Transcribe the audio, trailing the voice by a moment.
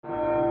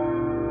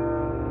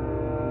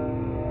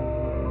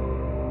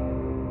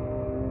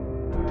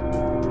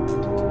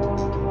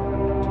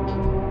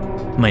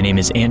My name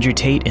is Andrew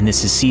Tate, and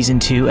this is Season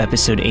 2,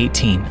 Episode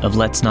 18 of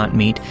Let's Not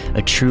Meet,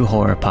 a true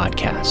horror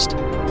podcast.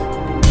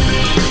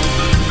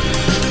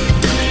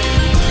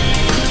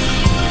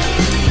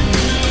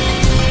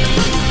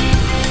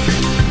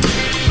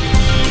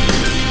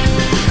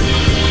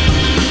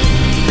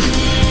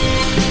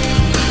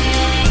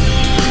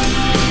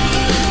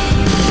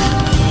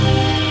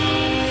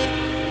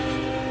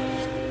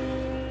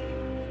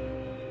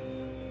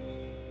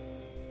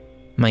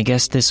 My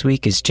guest this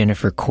week is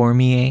Jennifer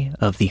Cormier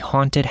of the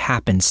Haunted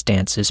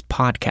Happenstances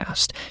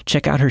podcast.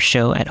 Check out her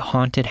show at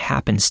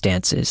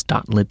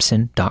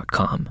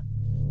hauntedhappenstances.libsyn.com.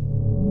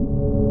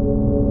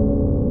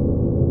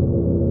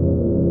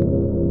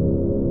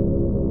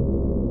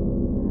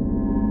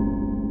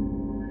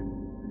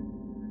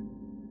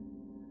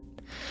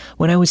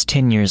 When I was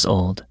 10 years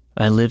old,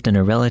 I lived in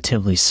a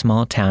relatively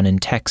small town in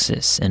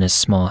Texas in a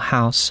small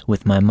house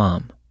with my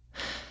mom.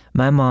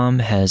 My mom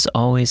has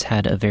always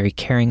had a very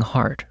caring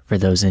heart for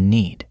those in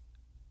need.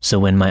 So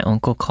when my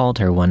uncle called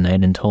her one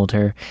night and told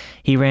her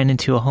he ran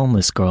into a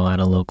homeless girl at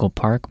a local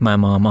park, my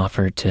mom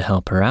offered to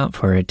help her out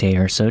for a day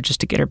or so just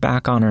to get her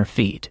back on her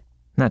feet,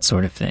 that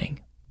sort of thing.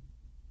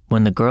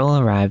 When the girl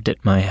arrived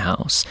at my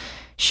house,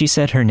 she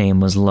said her name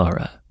was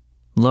Laura.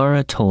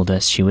 Laura told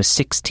us she was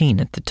 16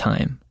 at the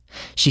time.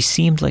 She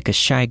seemed like a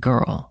shy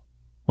girl.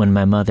 When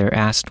my mother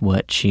asked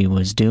what she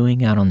was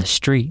doing out on the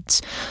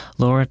streets,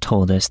 Laura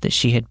told us that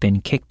she had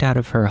been kicked out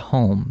of her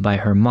home by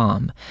her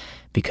mom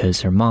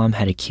because her mom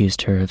had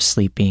accused her of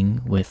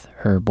sleeping with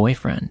her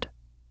boyfriend.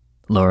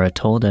 Laura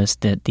told us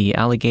that the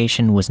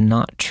allegation was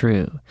not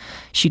true.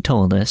 She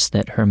told us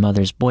that her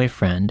mother's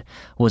boyfriend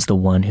was the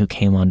one who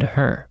came onto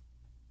her.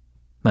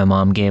 My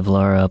mom gave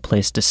Laura a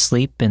place to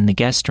sleep in the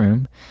guest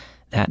room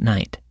that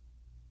night.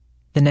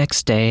 The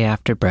next day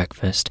after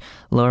breakfast,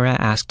 Laura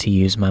asked to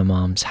use my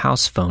mom's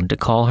house phone to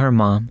call her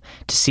mom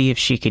to see if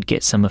she could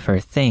get some of her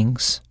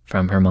things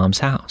from her mom's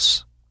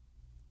house.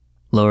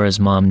 Laura's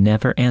mom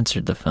never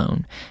answered the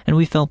phone, and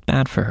we felt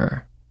bad for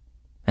her.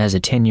 As a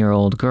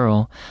 10-year-old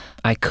girl,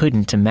 I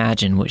couldn't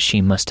imagine what she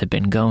must have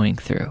been going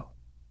through.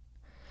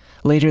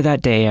 Later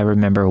that day, I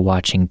remember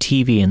watching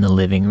TV in the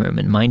living room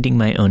and minding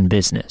my own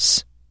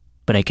business,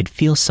 but I could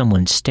feel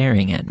someone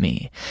staring at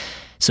me,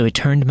 so I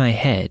turned my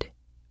head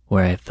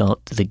where I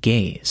felt the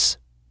gaze.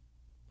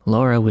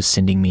 Laura was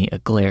sending me a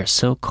glare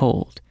so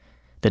cold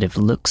that if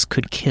looks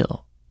could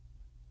kill,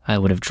 I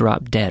would have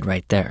dropped dead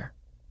right there.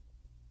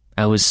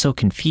 I was so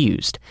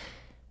confused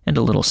and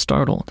a little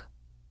startled.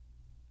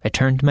 I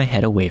turned my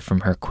head away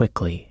from her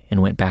quickly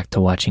and went back to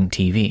watching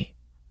TV.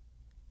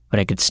 But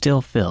I could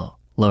still feel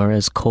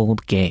Laura's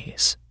cold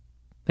gaze.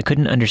 I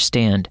couldn't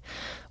understand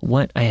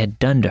what I had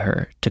done to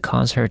her to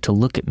cause her to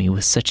look at me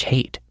with such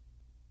hate.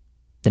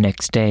 The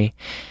next day,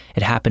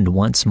 it happened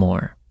once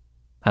more.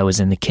 I was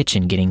in the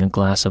kitchen getting a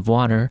glass of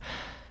water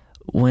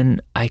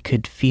when I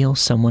could feel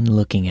someone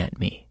looking at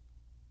me.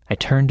 I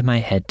turned my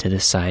head to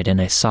the side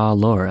and I saw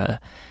Laura.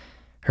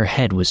 Her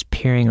head was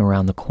peering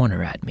around the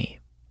corner at me.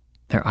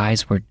 Her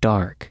eyes were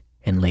dark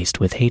and laced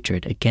with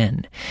hatred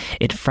again.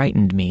 It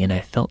frightened me and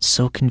I felt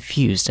so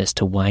confused as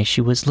to why she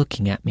was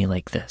looking at me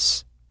like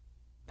this.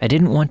 I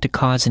didn't want to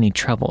cause any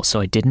trouble, so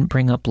I didn't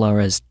bring up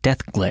Laura's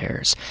death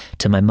glares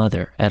to my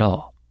mother at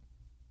all.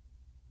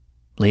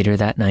 Later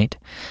that night,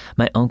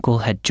 my uncle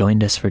had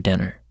joined us for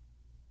dinner.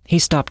 He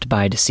stopped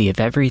by to see if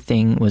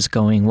everything was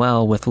going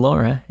well with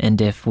Laura and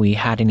if we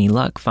had any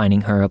luck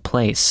finding her a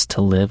place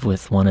to live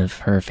with one of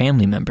her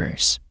family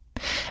members.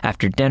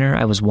 After dinner,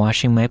 I was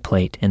washing my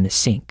plate in the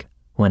sink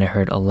when I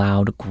heard a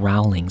loud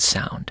growling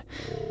sound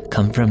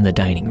come from the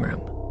dining room.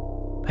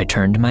 I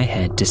turned my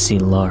head to see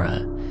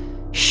Laura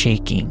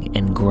shaking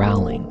and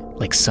growling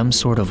like some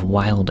sort of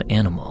wild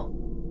animal.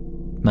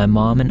 My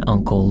mom and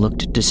uncle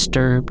looked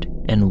disturbed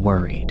and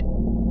worried.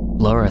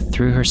 Laura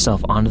threw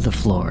herself onto the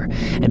floor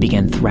and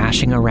began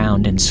thrashing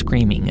around and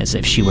screaming as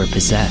if she were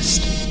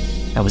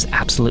possessed. I was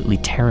absolutely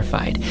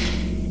terrified.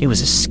 It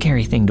was a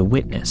scary thing to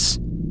witness.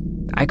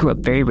 I grew up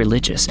very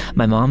religious.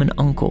 My mom and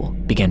uncle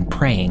began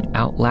praying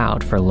out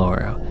loud for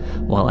Laura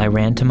while I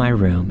ran to my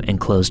room and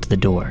closed the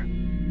door.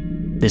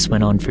 This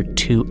went on for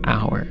 2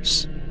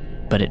 hours,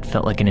 but it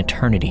felt like an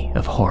eternity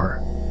of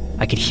horror.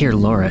 I could hear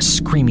Laura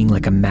screaming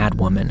like a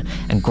madwoman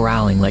and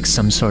growling like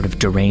some sort of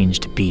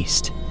deranged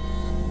beast.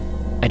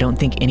 I don't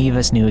think any of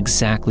us knew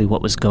exactly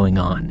what was going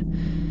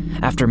on.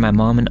 After my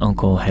mom and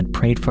uncle had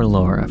prayed for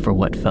Laura for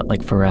what felt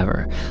like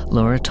forever,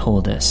 Laura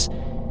told us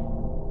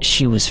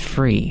she was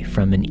free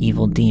from an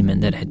evil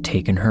demon that had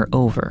taken her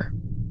over.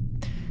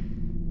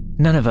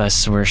 None of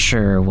us were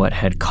sure what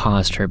had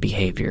caused her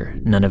behavior.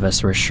 None of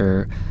us were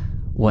sure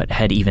what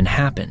had even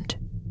happened.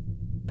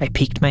 I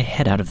peeked my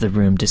head out of the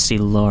room to see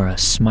Laura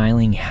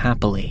smiling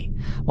happily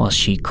while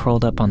she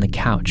curled up on the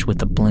couch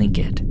with a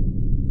blanket.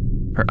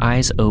 Her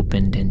eyes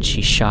opened and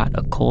she shot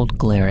a cold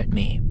glare at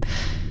me.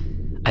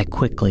 I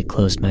quickly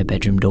closed my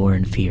bedroom door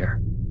in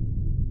fear.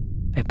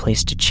 I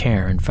placed a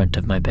chair in front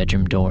of my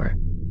bedroom door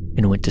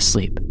and went to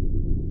sleep.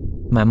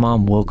 My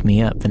mom woke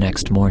me up the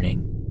next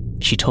morning.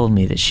 She told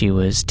me that she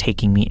was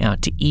taking me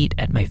out to eat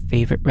at my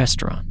favorite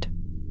restaurant.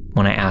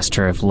 When I asked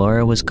her if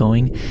Laura was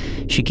going,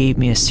 she gave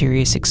me a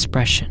serious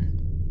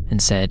expression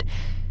and said,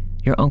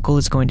 "Your uncle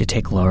is going to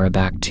take Laura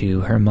back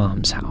to her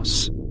mom's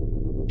house.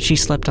 She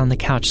slept on the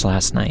couch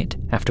last night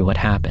after what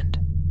happened.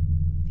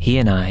 He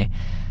and I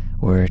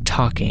were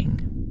talking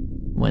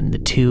when the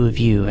two of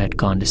you had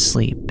gone to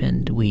sleep,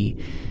 and we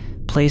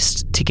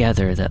placed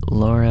together that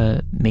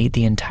Laura made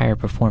the entire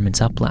performance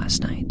up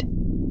last night.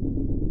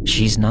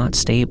 She's not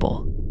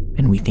stable,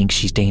 and we think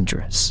she's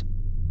dangerous."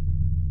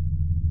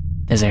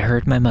 As I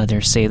heard my mother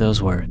say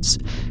those words,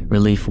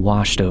 relief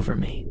washed over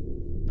me.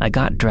 I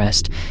got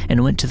dressed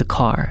and went to the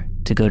car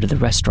to go to the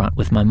restaurant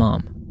with my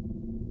mom.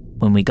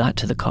 When we got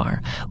to the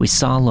car, we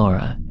saw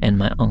Laura and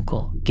my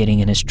uncle getting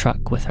in his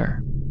truck with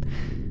her.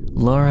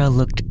 Laura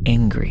looked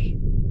angry.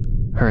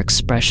 Her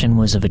expression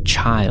was of a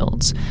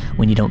child's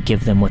when you don't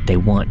give them what they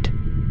want.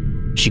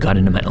 She got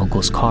into my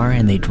uncle's car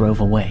and they drove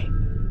away.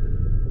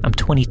 I'm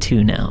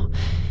 22 now,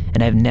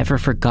 and I've never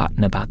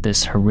forgotten about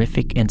this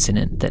horrific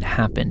incident that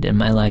happened in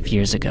my life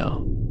years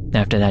ago.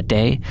 After that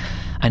day,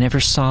 I never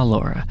saw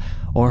Laura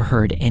or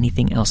heard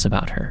anything else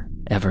about her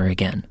ever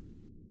again.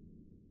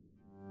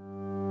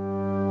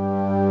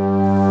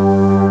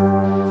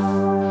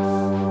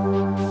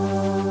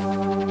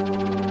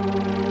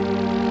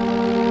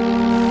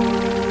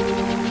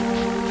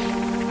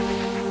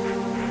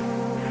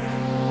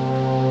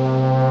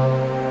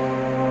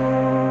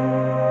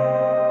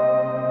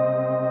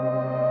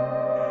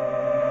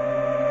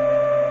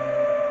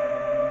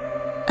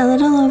 A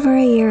little over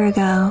a year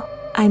ago,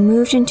 I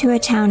moved into a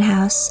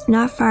townhouse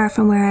not far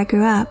from where I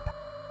grew up.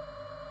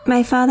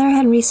 My father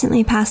had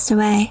recently passed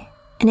away,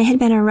 and it had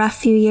been a rough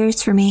few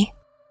years for me.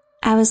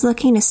 I was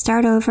looking to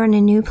start over in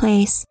a new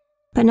place,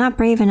 but not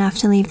brave enough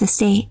to leave the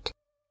state.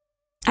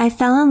 I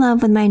fell in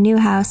love with my new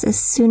house as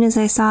soon as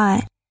I saw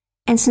it,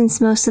 and since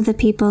most of the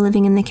people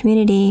living in the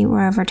community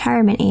were of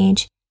retirement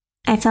age,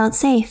 I felt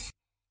safe,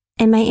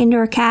 and my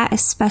indoor cat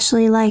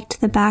especially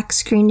liked the back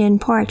screened-in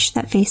porch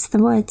that faced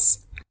the woods.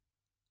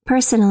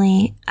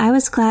 Personally, I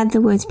was glad the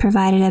woods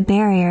provided a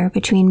barrier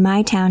between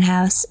my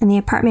townhouse and the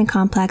apartment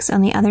complex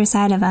on the other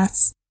side of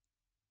us.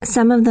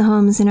 Some of the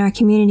homes in our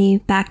community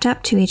backed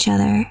up to each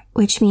other,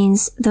 which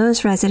means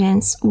those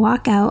residents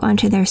walk out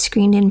onto their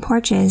screened-in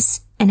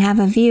porches and have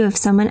a view of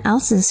someone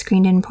else's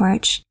screened-in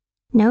porch.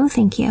 No,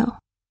 thank you.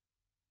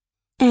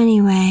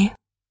 Anyway,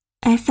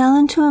 I fell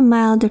into a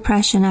mild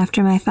depression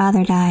after my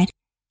father died,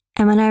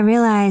 and when I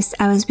realized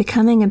I was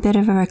becoming a bit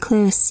of a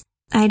recluse,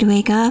 I'd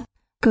wake up,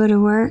 go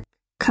to work,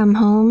 come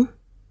home,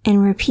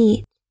 and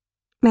repeat.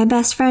 My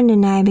best friend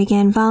and I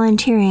began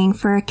volunteering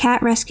for a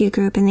cat rescue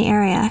group in the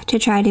area to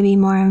try to be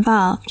more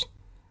involved.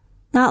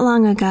 Not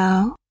long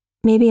ago,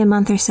 maybe a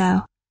month or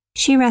so,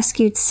 she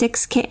rescued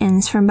 6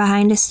 kittens from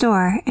behind a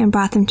store and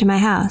brought them to my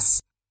house.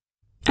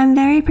 I'm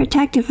very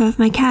protective of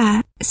my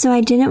cat, so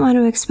I didn't want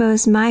to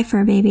expose my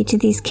fur baby to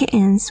these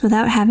kittens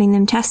without having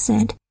them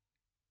tested.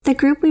 The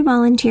group we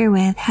volunteer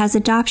with has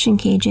adoption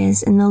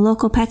cages in the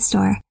local pet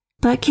store,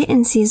 but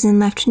kitten season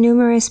left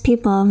numerous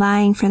people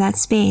vying for that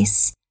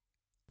space.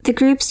 The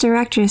group's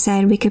director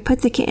said we could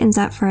put the kittens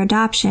up for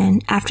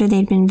adoption after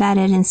they'd been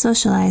vetted and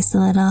socialized a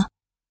little.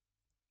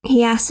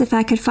 He asked if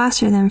I could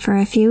foster them for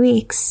a few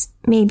weeks,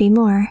 maybe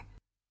more.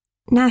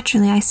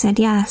 Naturally, I said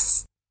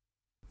yes.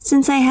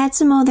 Since I had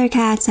some older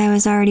cats I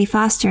was already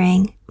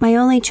fostering, my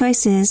only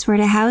choices were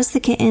to house the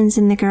kittens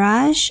in the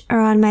garage or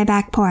on my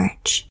back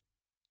porch.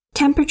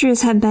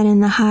 Temperatures have been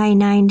in the high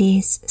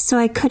 90s, so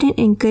I couldn't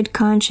in good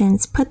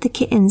conscience put the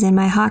kittens in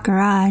my hot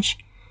garage.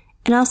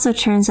 It also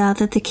turns out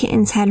that the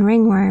kittens had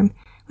ringworm,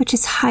 which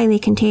is highly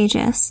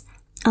contagious,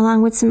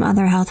 along with some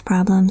other health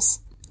problems.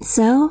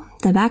 So,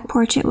 the back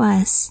porch it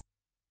was.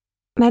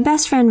 My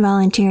best friend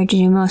volunteered to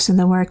do most of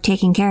the work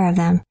taking care of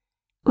them,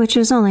 which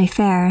was only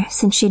fair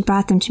since she'd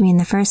brought them to me in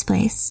the first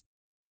place.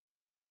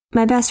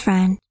 My best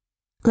friend,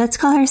 let's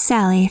call her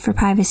Sally for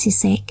privacy's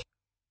sake,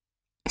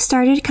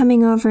 started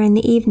coming over in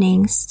the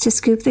evenings to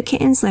scoop the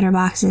kittens' litter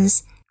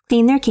boxes,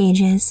 clean their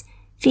cages,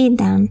 feed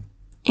them,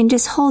 and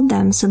just hold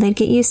them so they'd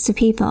get used to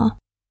people.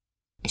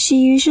 She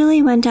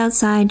usually went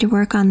outside to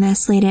work on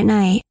this late at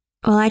night,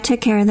 while I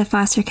took care of the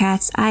foster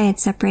cats I had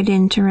separated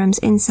into rooms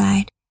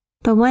inside.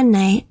 But one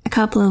night, a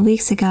couple of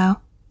weeks ago,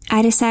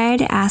 I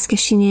decided to ask if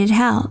she needed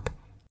help.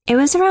 It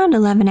was around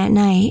 11 at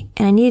night,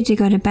 and I needed to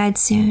go to bed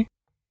soon.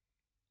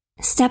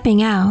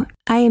 Stepping out,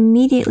 I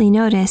immediately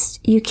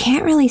noticed you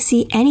can't really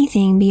see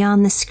anything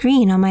beyond the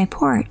screen on my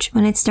porch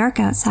when it's dark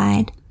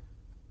outside.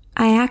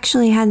 I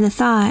actually had the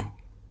thought,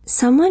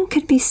 someone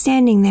could be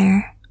standing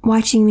there,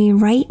 watching me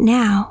right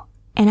now,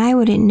 and I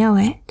wouldn't know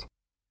it.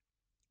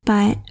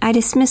 But I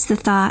dismissed the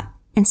thought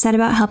and set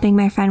about helping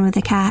my friend with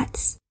the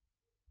cats.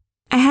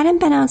 I hadn't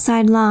been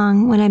outside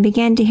long when I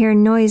began to hear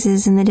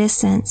noises in the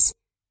distance,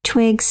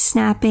 twigs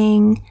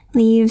snapping,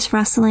 leaves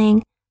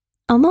rustling,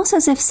 almost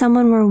as if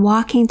someone were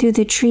walking through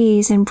the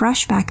trees and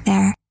brush back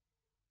there.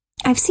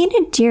 I've seen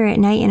a deer at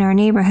night in our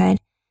neighborhood,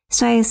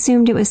 so I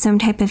assumed it was some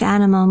type of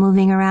animal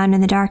moving around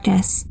in the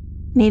darkness,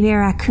 maybe a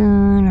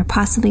raccoon or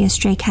possibly a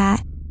stray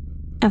cat.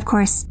 Of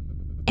course,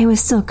 it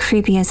was still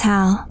creepy as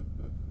hell.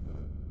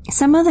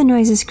 Some of the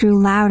noises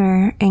grew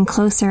louder and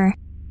closer,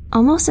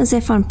 almost as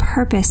if on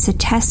purpose to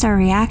test our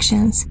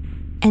reactions,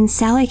 and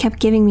Sally kept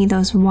giving me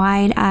those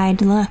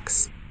wide-eyed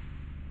looks.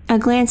 A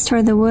glance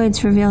toward the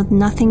woods revealed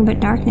nothing but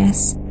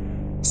darkness.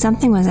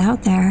 Something was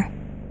out there,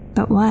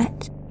 but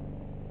what?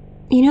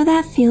 You know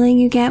that feeling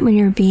you get when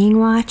you're being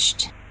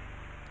watched?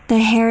 The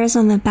hairs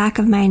on the back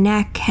of my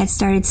neck had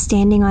started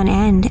standing on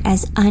end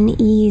as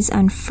unease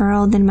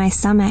unfurled in my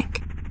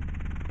stomach.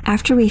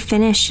 After we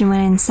finished and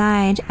went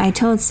inside, I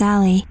told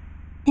Sally,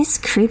 "It's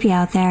creepy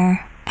out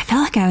there. I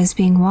felt like I was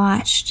being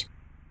watched."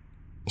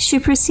 She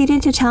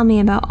proceeded to tell me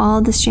about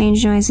all the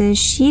strange noises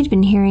she'd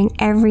been hearing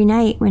every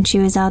night when she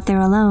was out there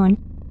alone,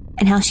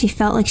 and how she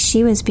felt like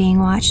she was being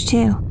watched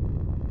too.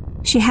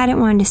 She hadn't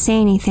wanted to say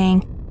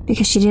anything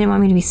because she didn't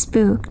want me to be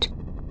spooked.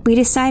 We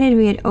decided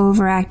we had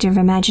overactive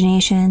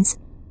imaginations,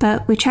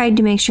 but we tried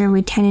to make sure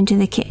we tended to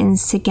the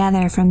kittens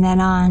together from then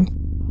on.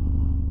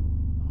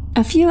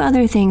 A few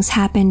other things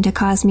happened to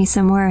cause me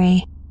some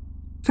worry.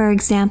 For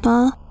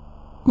example,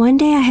 one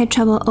day I had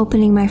trouble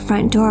opening my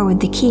front door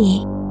with the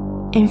key.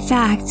 In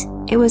fact,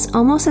 it was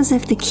almost as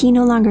if the key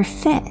no longer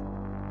fit,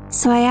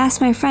 so I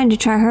asked my friend to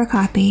try her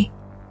copy.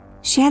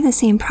 She had the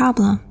same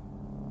problem.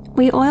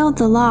 We oiled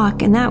the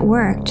lock and that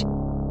worked,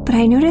 but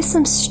I noticed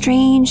some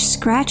strange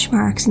scratch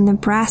marks in the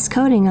brass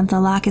coating of the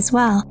lock as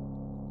well.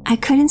 I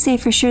couldn't say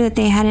for sure that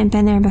they hadn't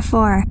been there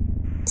before,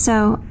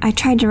 so I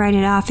tried to write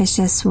it off as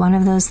just one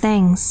of those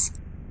things.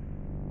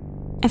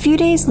 A few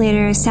days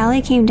later,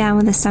 Sally came down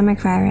with a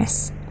stomach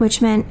virus,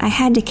 which meant I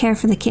had to care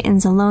for the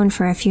kittens alone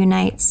for a few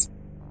nights.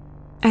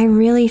 I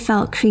really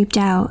felt creeped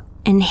out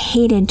and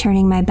hated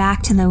turning my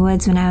back to the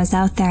woods when I was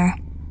out there.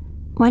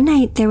 One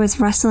night there was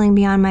rustling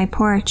beyond my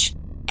porch,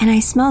 and I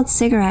smelled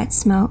cigarette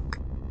smoke.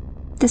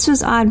 This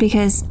was odd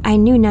because I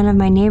knew none of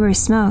my neighbors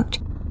smoked,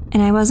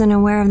 and I wasn't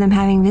aware of them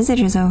having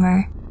visitors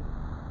over.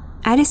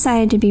 I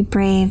decided to be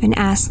brave and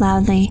asked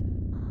loudly,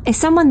 "Is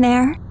someone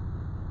there?"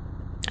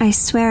 I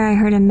swear I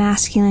heard a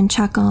masculine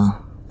chuckle,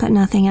 but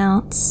nothing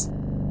else.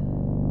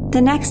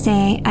 The next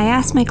day, I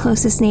asked my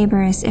closest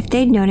neighbors if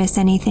they'd noticed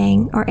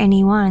anything or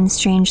anyone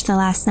strange the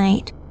last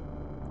night.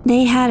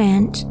 They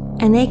hadn't,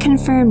 and they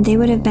confirmed they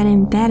would have been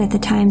in bed at the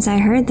times I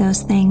heard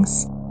those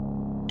things.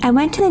 I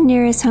went to the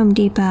nearest Home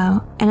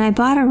Depot, and I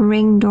bought a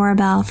Ring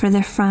doorbell for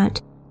the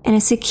front and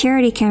a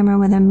security camera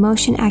with a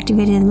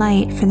motion-activated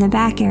light for the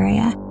back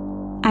area.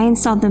 I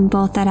installed them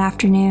both that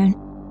afternoon.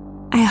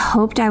 I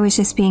hoped I was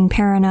just being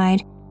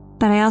paranoid,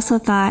 but I also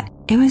thought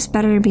it was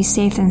better to be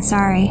safe than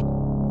sorry.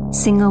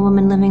 Single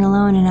woman living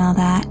alone and all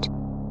that.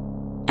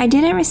 I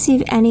didn't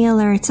receive any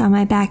alerts on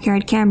my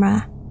backyard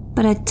camera,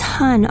 but a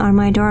ton on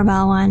my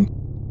doorbell one.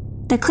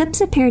 The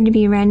clips appeared to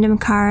be random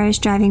cars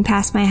driving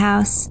past my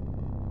house,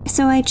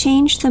 so I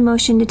changed the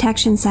motion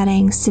detection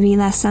settings to be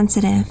less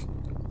sensitive.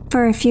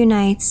 For a few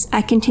nights,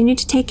 I continued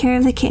to take care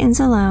of the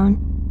kittens alone,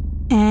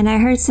 and I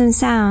heard some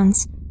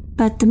sounds,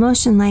 but the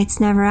motion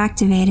lights never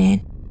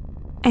activated.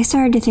 I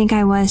started to think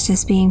I was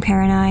just being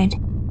paranoid.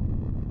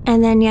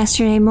 And then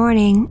yesterday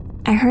morning,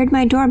 I heard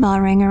my doorbell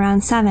ring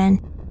around 7.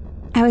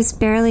 I was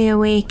barely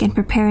awake and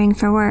preparing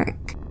for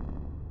work.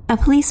 A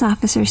police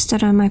officer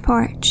stood on my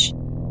porch.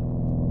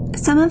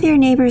 "Some of your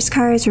neighbors'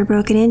 cars were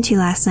broken into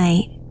last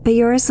night, but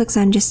yours looks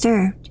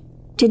undisturbed.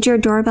 Did your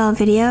doorbell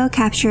video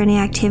capture any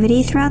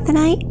activity throughout the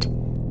night?"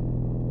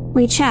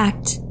 We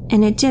checked,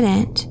 and it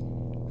didn't,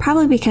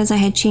 probably because I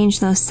had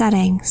changed those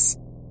settings.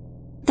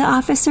 The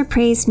officer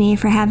praised me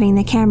for having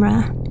the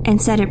camera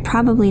and said it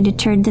probably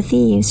deterred the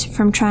thieves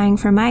from trying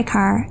for my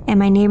car and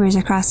my neighbors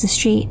across the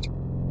street.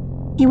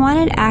 He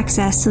wanted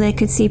access so they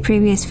could see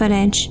previous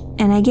footage,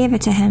 and I gave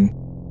it to him.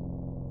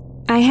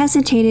 I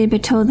hesitated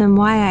but told them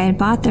why I had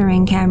bought the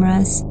Ring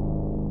cameras.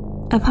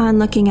 Upon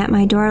looking at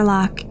my door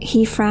lock,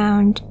 he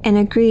frowned and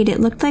agreed it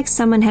looked like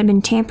someone had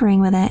been tampering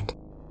with it.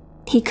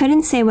 He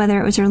couldn't say whether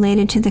it was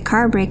related to the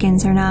car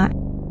break-ins or not,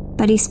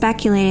 but he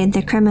speculated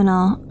the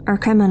criminal, or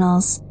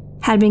criminals,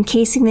 had been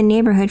casing the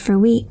neighborhood for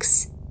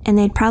weeks, and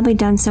they'd probably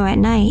done so at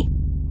night,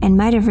 and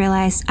might have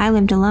realized I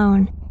lived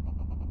alone.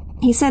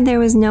 He said there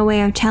was no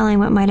way of telling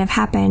what might have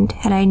happened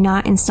had I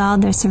not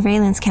installed their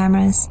surveillance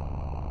cameras.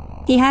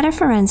 He had a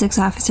forensics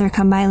officer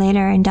come by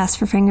later and dust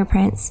for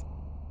fingerprints,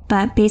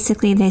 but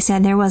basically they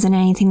said there wasn't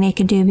anything they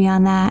could do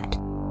beyond that.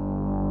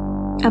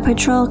 A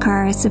patrol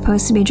car is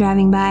supposed to be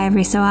driving by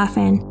every so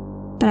often,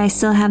 but I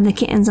still have the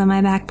kittens on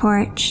my back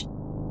porch.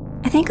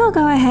 I think I'll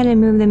go ahead and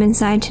move them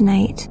inside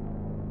tonight,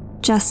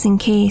 just in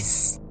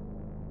case.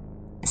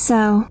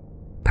 So,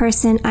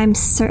 person I'm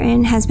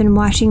certain has been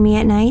watching me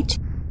at night,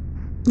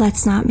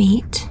 let's not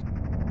meet.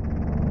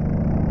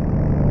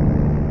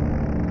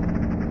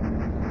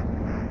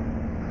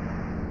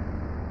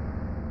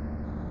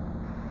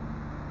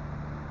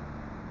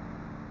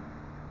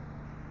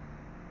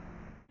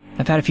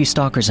 I've had a few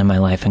stalkers in my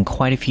life and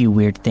quite a few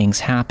weird things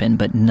happen,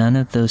 but none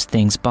of those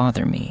things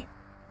bother me,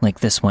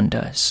 like this one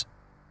does.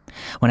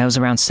 When I was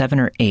around 7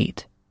 or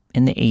 8,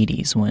 in the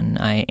 80s, when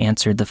I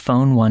answered the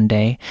phone one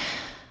day,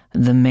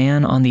 the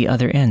man on the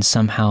other end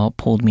somehow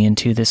pulled me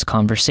into this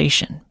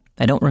conversation,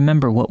 I don't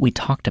remember what we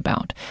talked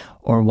about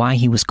or why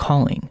he was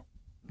calling,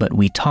 but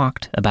we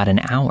talked about an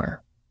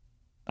hour.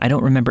 I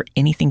don't remember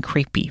anything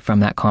creepy from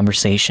that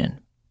conversation.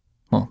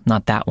 Well,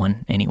 not that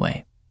one,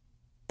 anyway.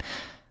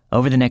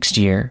 Over the next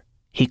year,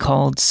 he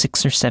called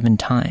 6 or 7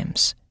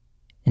 times,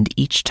 and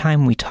each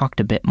time we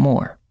talked a bit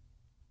more.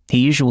 He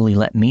usually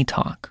let me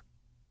talk,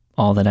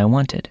 all that I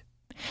wanted.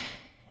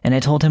 And I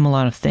told him a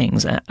lot of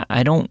things.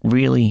 I don't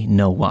really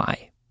know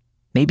why.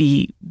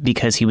 Maybe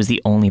because he was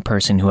the only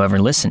person who ever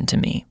listened to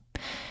me,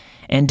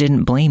 and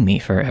didn't blame me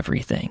for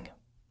everything.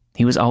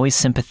 He was always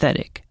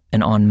sympathetic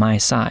and on my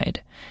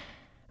side.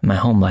 My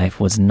home life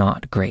was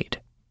not great.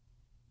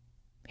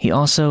 He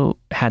also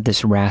had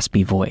this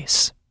raspy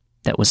voice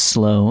that was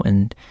slow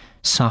and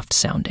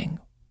soft-sounding.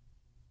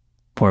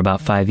 For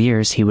about 5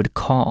 years, he would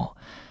call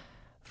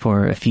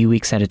for a few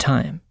weeks at a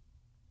time,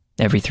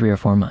 every 3 or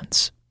 4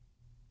 months.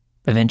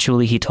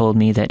 Eventually, he told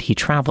me that he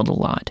traveled a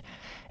lot,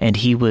 and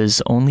he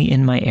was only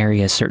in my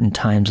area certain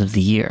times of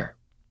the year.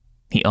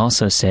 He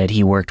also said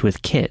he worked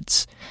with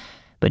kids,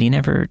 but he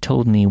never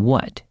told me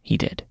what he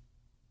did.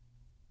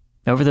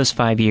 Over those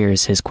 5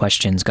 years, his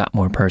questions got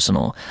more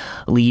personal,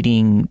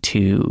 leading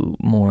to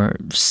more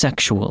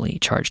sexually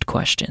charged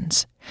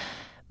questions.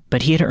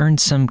 But he had earned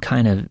some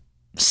kind of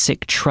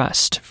sick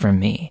trust from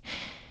me,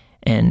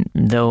 and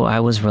though I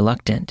was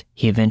reluctant,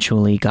 he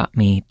eventually got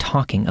me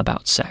talking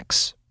about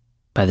sex.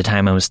 By the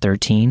time I was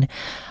 13,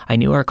 I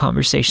knew our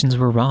conversations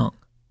were wrong,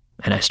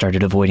 and I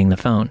started avoiding the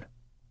phone.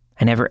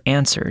 I never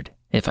answered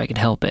if I could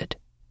help it.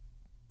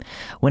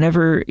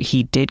 Whenever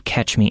he did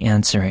catch me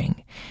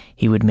answering,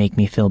 he would make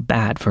me feel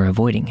bad for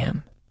avoiding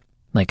him,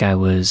 like I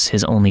was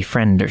his only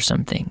friend or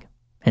something,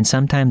 and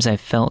sometimes I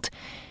felt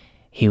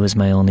he was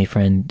my only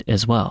friend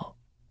as well.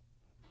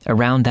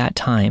 Around that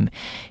time,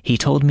 he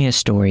told me a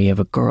story of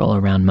a girl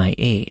around my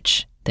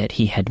age that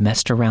he had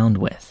messed around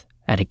with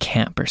at a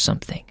camp or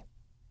something.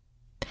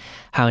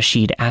 How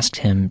she'd asked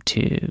him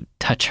to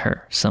touch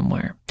her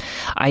somewhere.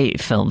 I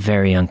felt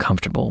very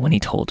uncomfortable when he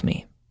told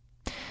me,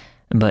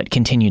 but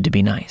continued to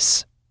be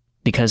nice,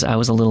 because I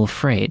was a little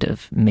afraid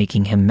of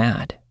making him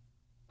mad.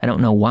 I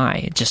don't know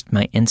why, just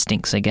my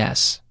instincts, I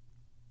guess.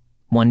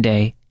 One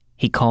day,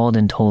 he called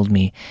and told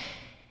me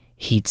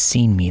he'd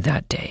seen me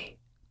that day,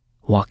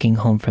 walking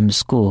home from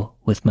school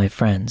with my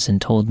friends,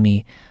 and told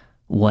me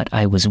what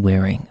I was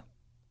wearing.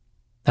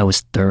 I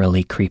was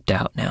thoroughly creeped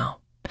out now.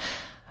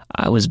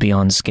 I was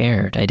beyond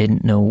scared. I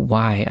didn't know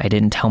why I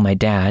didn't tell my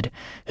dad,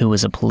 who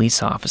was a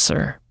police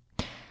officer.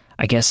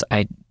 I guess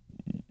I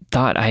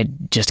thought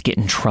I'd just get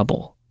in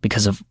trouble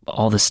because of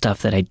all the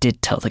stuff that I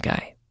did tell the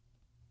guy.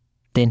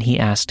 Then he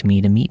asked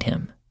me to meet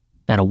him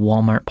at a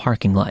Walmart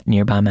parking lot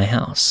nearby my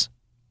house.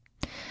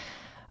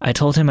 I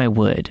told him I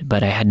would,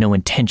 but I had no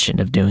intention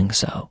of doing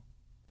so.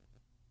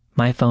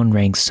 My phone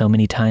rang so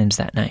many times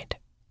that night,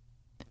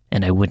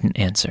 and I wouldn't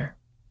answer.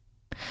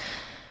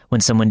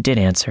 When someone did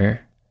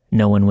answer,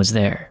 no one was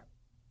there.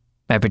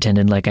 I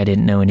pretended like I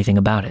didn't know anything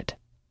about it.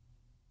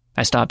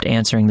 I stopped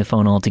answering the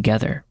phone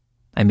altogether.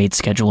 I made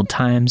scheduled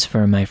times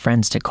for my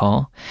friends to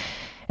call,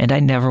 and I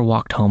never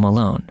walked home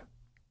alone.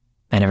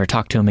 I never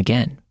talked to him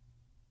again.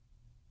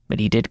 But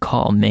he did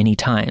call many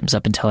times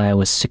up until I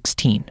was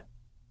 16.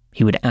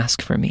 He would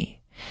ask for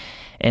me,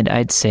 and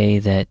I'd say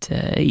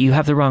that, you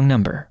have the wrong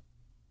number,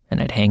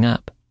 and I'd hang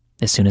up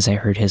as soon as I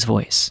heard his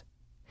voice.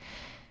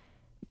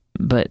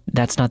 But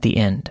that's not the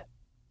end.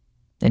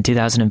 In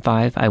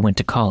 2005, I went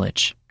to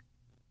college.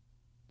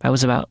 I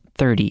was about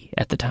 30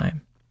 at the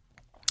time.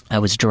 I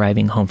was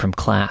driving home from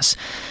class,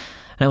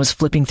 and I was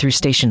flipping through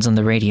stations on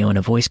the radio, and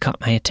a voice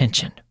caught my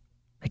attention.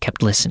 I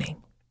kept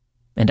listening,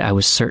 and I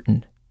was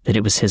certain that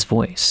it was his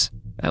voice.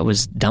 I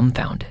was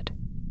dumbfounded.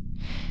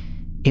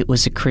 It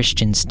was a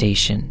Christian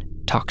station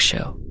talk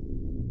show,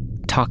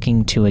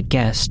 talking to a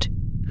guest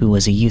who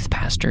was a youth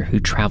pastor who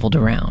traveled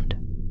around.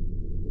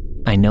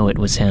 I know it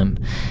was him.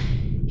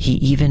 He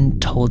even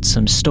told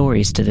some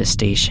stories to the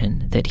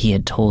station that he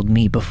had told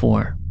me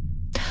before.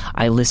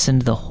 I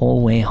listened the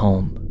whole way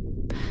home.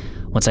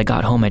 Once I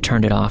got home, I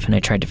turned it off and I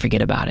tried to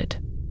forget about it.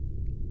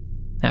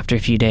 After a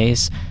few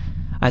days,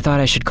 I thought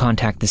I should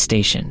contact the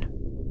station,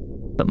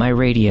 but my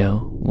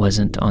radio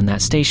wasn't on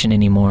that station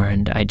anymore,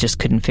 and I just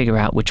couldn't figure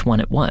out which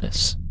one it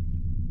was.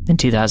 In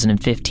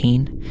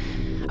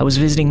 2015, I was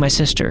visiting my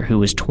sister, who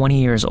was 20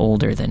 years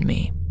older than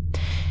me,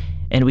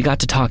 and we got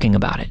to talking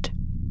about it.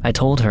 I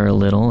told her a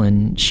little,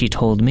 and she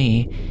told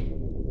me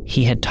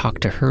he had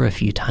talked to her a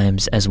few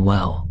times as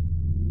well,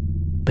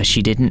 but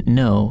she didn't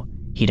know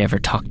he'd ever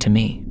talked to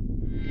me.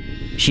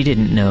 She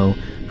didn't know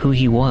who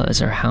he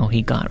was or how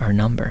he got our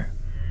number.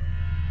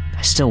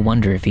 I still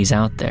wonder if he's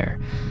out there,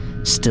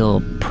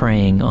 still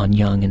preying on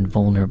young and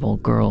vulnerable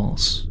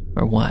girls,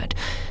 or what.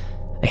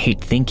 I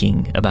hate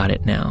thinking about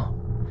it now.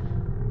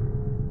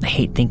 I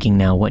hate thinking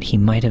now what he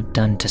might have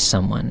done to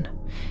someone.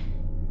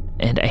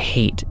 And I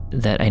hate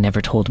that I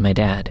never told my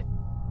dad.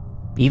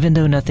 Even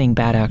though nothing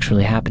bad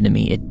actually happened to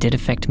me, it did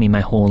affect me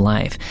my whole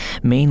life,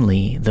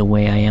 mainly the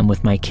way I am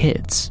with my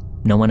kids.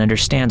 No one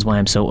understands why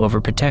I'm so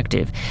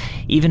overprotective,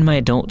 even my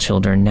adult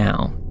children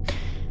now.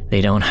 They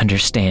don't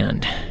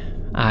understand.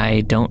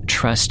 I don't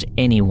trust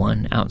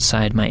anyone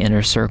outside my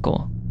inner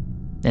circle,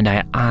 and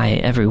I eye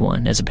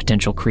everyone as a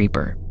potential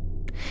creeper.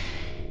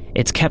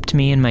 It's kept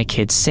me and my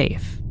kids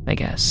safe, I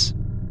guess.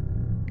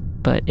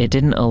 But it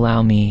didn't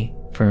allow me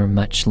for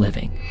much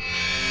living.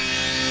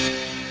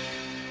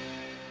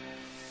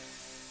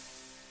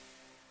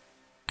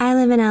 I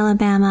live in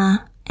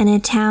Alabama, in a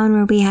town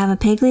where we have a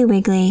Piggly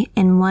Wiggly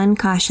and one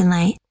caution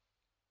light.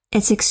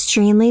 It's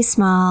extremely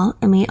small,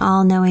 and we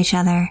all know each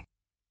other.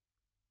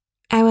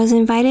 I was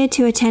invited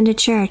to attend a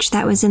church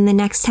that was in the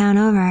next town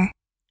over,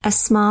 a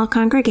small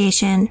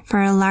congregation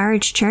for a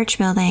large church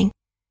building.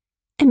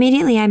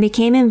 Immediately, I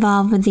became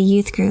involved with the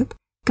youth group,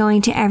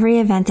 going to every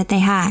event that they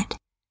had.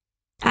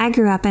 I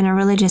grew up in a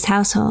religious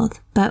household,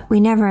 but we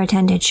never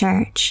attended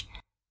church.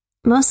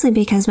 Mostly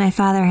because my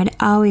father had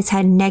always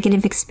had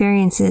negative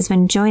experiences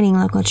when joining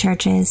local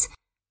churches,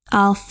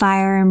 all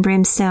fire and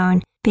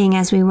brimstone, being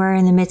as we were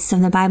in the midst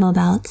of the Bible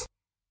Belt.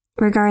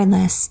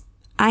 Regardless,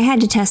 I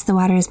had to test the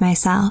waters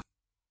myself.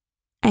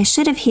 I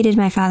should have heeded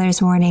my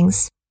father's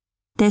warnings.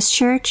 This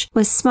church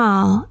was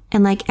small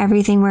and, like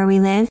everything where we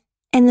live,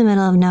 in the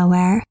middle of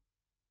nowhere.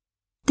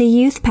 The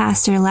youth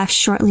pastor left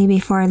shortly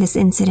before this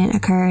incident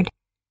occurred.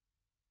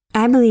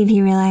 I believe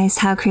he realized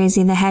how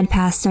crazy the head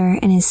pastor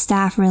and his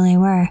staff really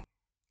were,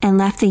 and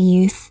left the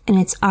youth and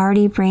its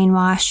already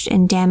brainwashed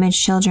and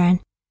damaged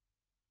children.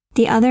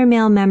 The other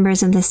male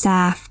members of the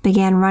staff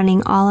began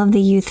running all of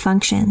the youth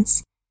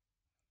functions.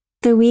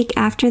 The week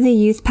after the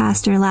youth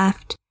pastor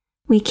left,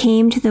 we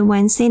came to the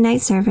Wednesday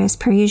night service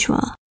per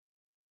usual.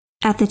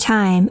 At the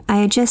time, I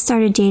had just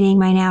started dating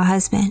my now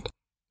husband,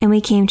 and we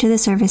came to the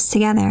service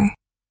together.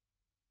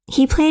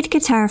 He played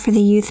guitar for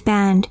the youth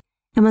band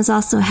and was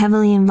also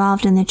heavily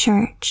involved in the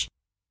church.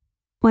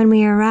 When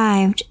we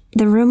arrived,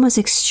 the room was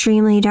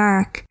extremely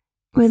dark,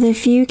 with a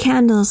few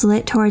candles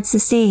lit towards the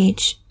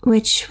stage,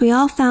 which we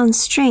all found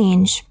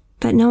strange,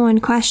 but no one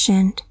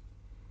questioned.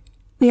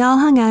 We all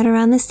hung out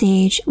around the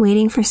stage,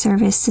 waiting for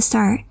service to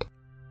start.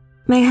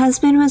 My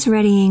husband was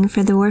readying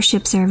for the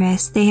worship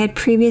service they had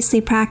previously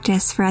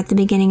practiced for at the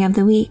beginning of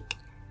the week.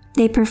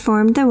 They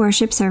performed the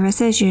worship service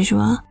as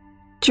usual.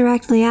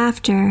 Directly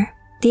after,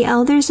 the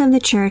elders of the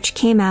church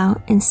came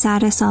out and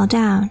sat us all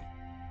down.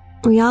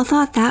 We all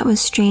thought that was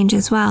strange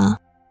as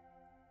well.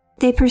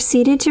 They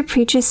proceeded to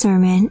preach a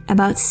sermon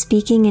about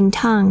speaking in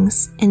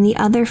tongues and the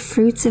other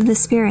fruits of the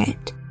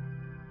Spirit.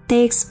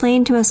 They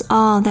explained to us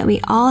all that we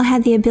all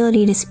had the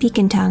ability to speak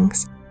in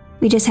tongues.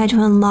 We just had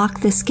to unlock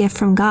this gift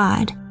from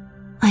God,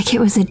 like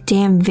it was a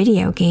damn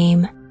video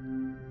game.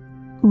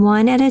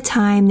 One at a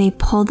time, they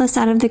pulled us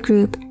out of the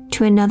group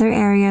to another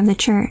area of the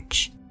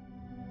church.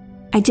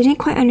 I didn't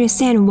quite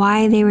understand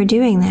why they were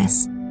doing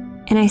this,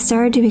 and I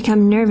started to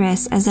become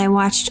nervous as I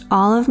watched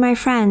all of my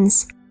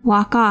friends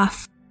walk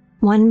off,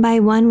 one by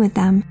one with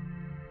them.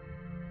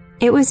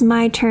 It was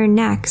my turn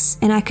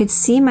next, and I could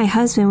see my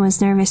husband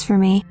was nervous for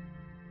me.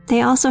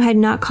 They also had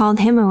not called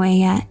him away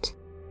yet.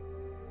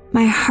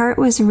 My heart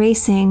was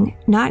racing,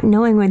 not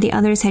knowing where the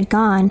others had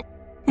gone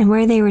and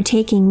where they were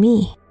taking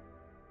me.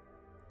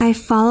 I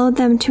followed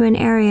them to an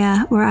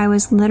area where I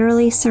was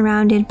literally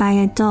surrounded by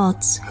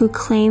adults who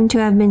claimed to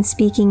have been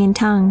speaking in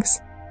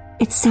tongues.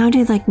 It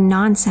sounded like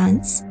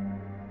nonsense.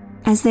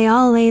 As they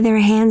all lay their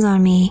hands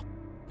on me,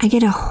 I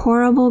get a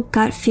horrible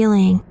gut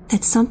feeling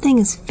that something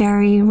is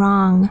very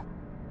wrong.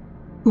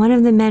 One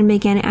of the men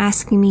began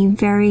asking me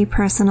very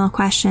personal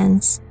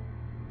questions.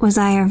 Was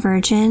I a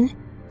virgin?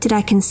 Did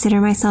I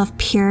consider myself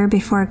pure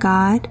before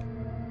God?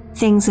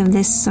 Things of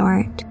this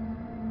sort.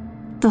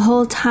 The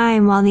whole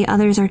time while the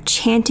others are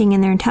chanting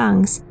in their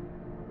tongues.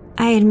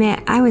 I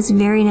admit I was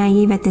very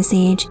naive at this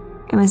age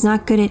and was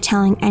not good at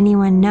telling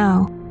anyone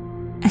no,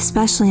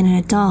 especially an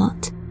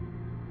adult.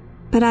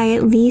 But I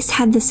at least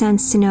had the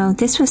sense to know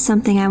this was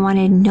something I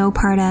wanted no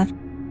part of.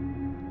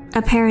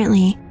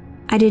 Apparently,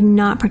 I did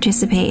not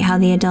participate how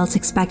the adults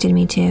expected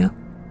me to.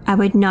 I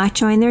would not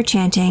join their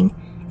chanting,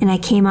 and I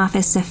came off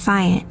as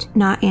defiant,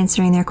 not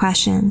answering their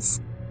questions.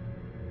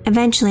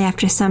 Eventually,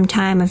 after some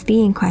time of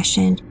being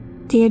questioned,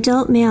 the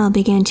adult male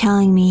began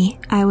telling me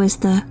I was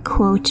the,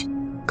 quote,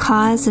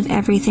 cause of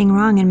everything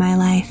wrong in my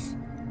life,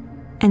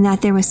 and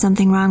that there was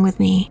something wrong with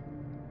me,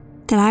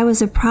 that I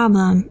was a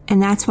problem,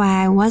 and that's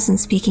why I wasn't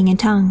speaking in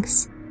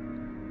tongues.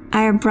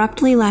 I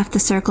abruptly left the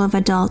circle of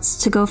adults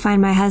to go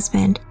find my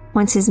husband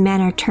once his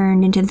manner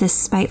turned into this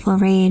spiteful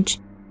rage.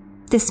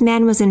 This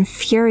man was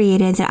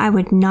infuriated that I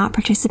would not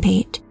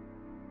participate.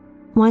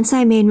 Once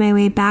I made my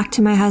way back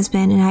to my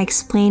husband and I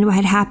explained what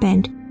had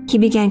happened, he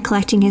began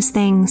collecting his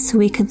things so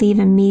we could leave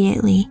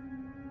immediately.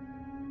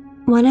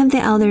 One of the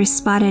elders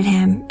spotted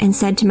him and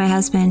said to my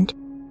husband,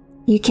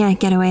 "You can't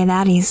get away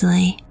that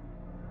easily."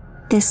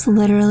 This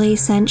literally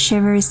sent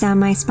shivers down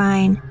my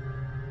spine.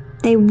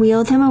 They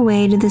wheeled him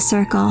away to the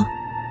circle,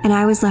 and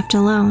I was left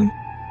alone.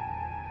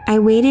 I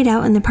waited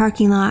out in the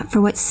parking lot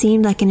for what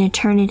seemed like an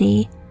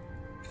eternity.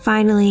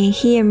 Finally,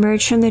 he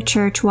emerged from the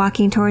church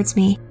walking towards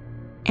me,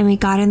 and we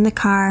got in the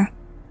car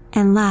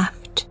and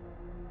left.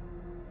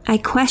 I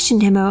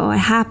questioned him about what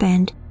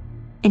happened,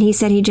 and he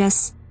said he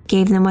just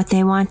gave them what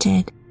they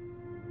wanted.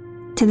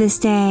 To this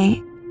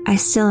day, I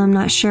still am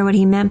not sure what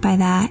he meant by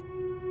that.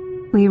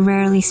 We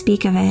rarely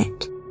speak of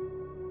it.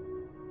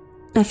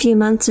 A few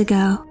months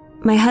ago,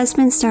 my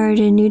husband started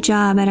a new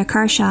job at a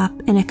car shop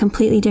in a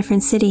completely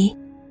different city.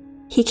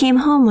 He came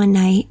home one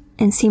night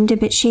and seemed a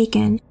bit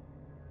shaken.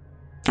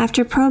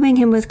 After probing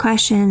him with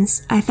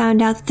questions, I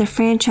found out that the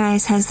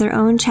franchise has their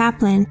own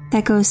chaplain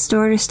that goes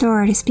store to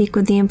store to speak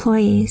with the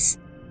employees.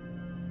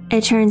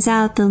 It turns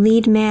out the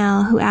lead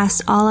male who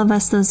asked all of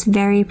us those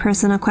very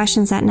personal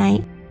questions that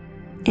night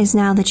is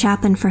now the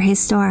chaplain for his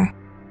store.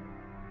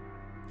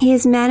 He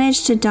has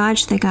managed to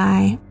dodge the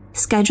guy,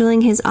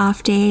 scheduling his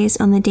off days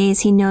on the days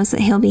he knows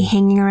that he'll be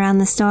hanging around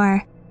the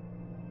store.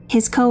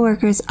 His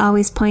coworkers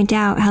always point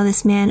out how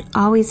this man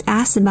always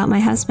asks about my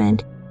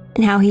husband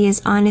and how he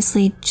is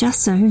honestly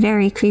just a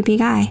very creepy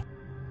guy.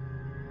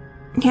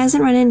 He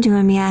hasn't run into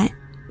him yet,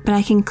 but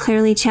I can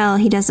clearly tell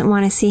he doesn't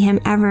want to see him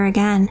ever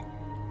again,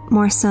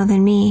 more so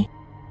than me.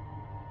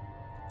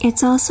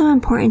 It's also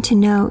important to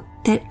note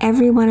that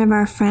every one of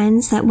our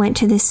friends that went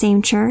to the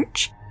same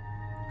church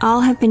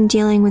all have been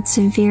dealing with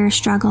severe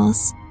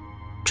struggles,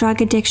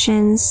 drug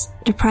addictions,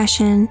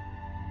 depression.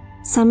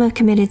 Some have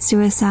committed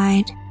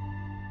suicide.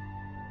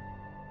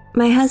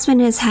 My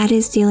husband has had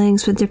his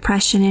dealings with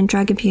depression and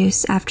drug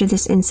abuse after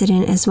this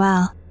incident as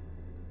well.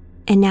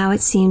 And now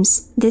it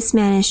seems this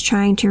man is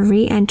trying to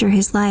re-enter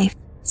his life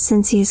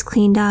since he is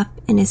cleaned up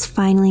and is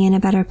finally in a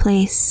better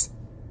place.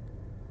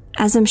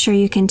 As I'm sure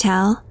you can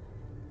tell,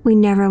 we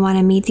never want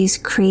to meet these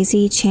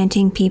crazy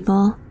chanting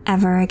people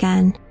ever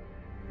again.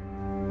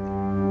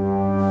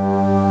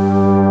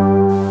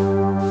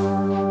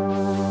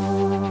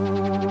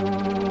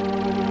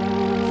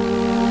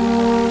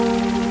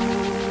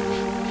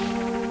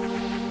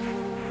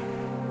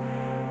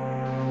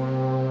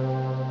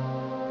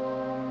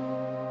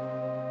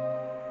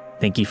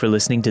 Thank you for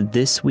listening to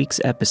this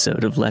week's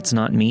episode of Let's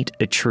Not Meet,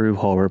 a true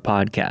horror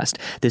podcast.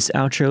 This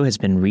outro has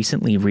been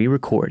recently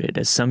re-recorded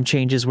as some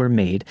changes were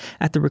made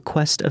at the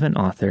request of an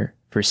author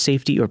for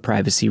safety or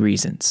privacy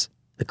reasons.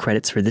 The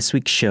credits for this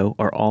week's show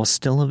are all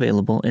still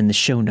available in the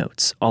show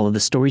notes. All of the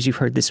stories you've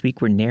heard this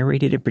week were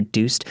narrated and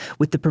produced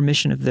with the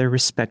permission of their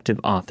respective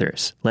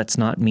authors. Let's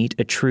Not Meet,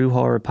 a true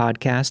horror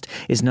podcast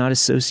is not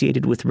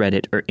associated with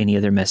Reddit or any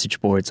other message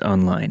boards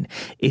online.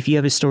 If you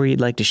have a story you'd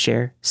like to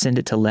share, send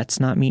it to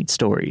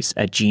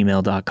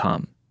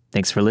letsnotmeetstories@gmail.com.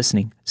 Thanks for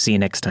listening. See you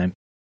next time.